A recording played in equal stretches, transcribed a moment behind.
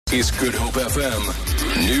is Good Hope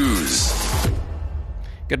FM News.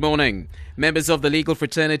 Good morning. Members of the legal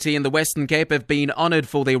fraternity in the Western Cape have been honoured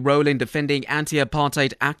for their role in defending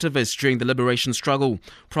anti-apartheid activists during the liberation struggle.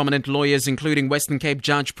 Prominent lawyers, including Western Cape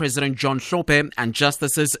Judge President John Hlophe and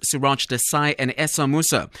Justices Suraj Desai and Essa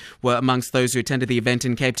Musa, were amongst those who attended the event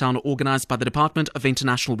in Cape Town organised by the Department of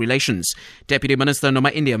International Relations. Deputy Minister Noma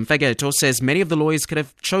India Mfegeto says many of the lawyers could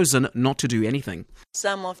have chosen not to do anything.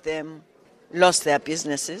 Some of them lost their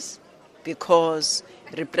businesses because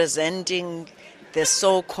representing the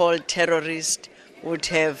so-called terrorist would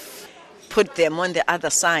have put them on the other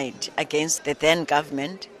side against the then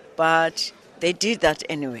government, but they did that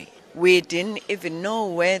anyway. We didn't even know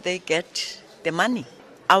where they get the money.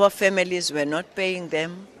 Our families were not paying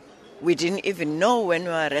them. We didn't even know when we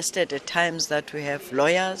were arrested at times that we have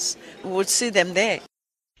lawyers. We would see them there.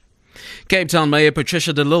 Cape Town Mayor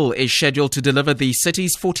Patricia de Lille is scheduled to deliver the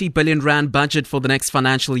city's R40 billion budget for the next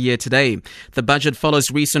financial year today. The budget follows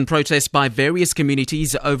recent protests by various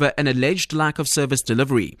communities over an alleged lack of service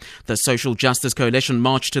delivery. The Social Justice Coalition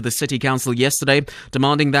marched to the City Council yesterday,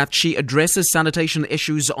 demanding that she addresses sanitation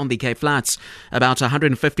issues on the Cape Flats. About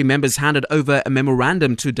 150 members handed over a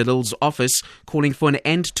memorandum to de Lille's office calling for an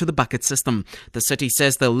end to the bucket system. The city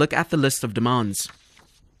says they'll look at the list of demands.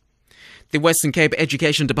 The Western Cape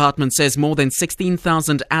Education Department says more than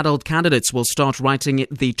 16,000 adult candidates will start writing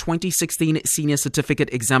the 2016 Senior Certificate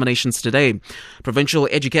examinations today. Provincial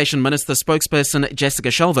Education Minister spokesperson Jessica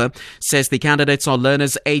Shelver says the candidates are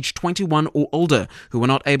learners aged 21 or older who were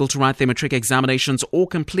not able to write their matric examinations or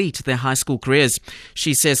complete their high school careers.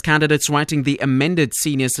 She says candidates writing the amended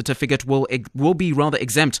Senior Certificate will be rather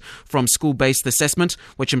exempt from school-based assessment,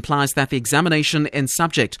 which implies that the examination in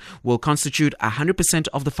subject will constitute 100%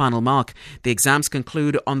 of the final mark. The exams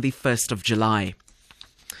conclude on the 1st of July.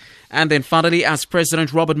 And then finally, as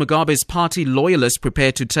President Robert Mugabe's party loyalists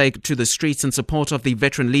prepare to take to the streets in support of the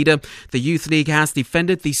veteran leader, the Youth League has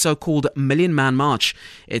defended the so-called Million Man March.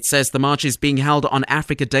 It says the march is being held on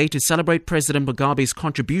Africa Day to celebrate President Mugabe's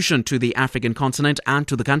contribution to the African continent and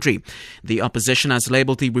to the country. The opposition has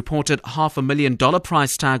labelled the reported $500,000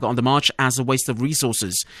 price tag on the march as a waste of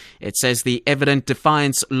resources. It says the evident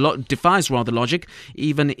defies logic,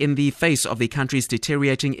 even in the face of the country's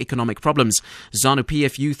deteriorating economic problems.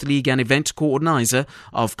 ZANU-PF Youth League and event coordinator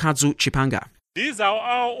of Kadzu Chipanga. These are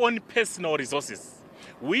our own personal resources.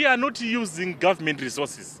 We are not using government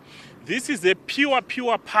resources. This is a pure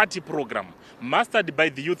party program mastered by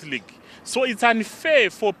the Youth League. So it's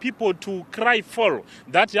unfair for people to cry foul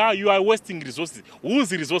that you are wasting resources.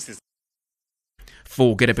 Whose resources?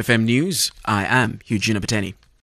 For Good Hope FM News, I am Eugene Pateni.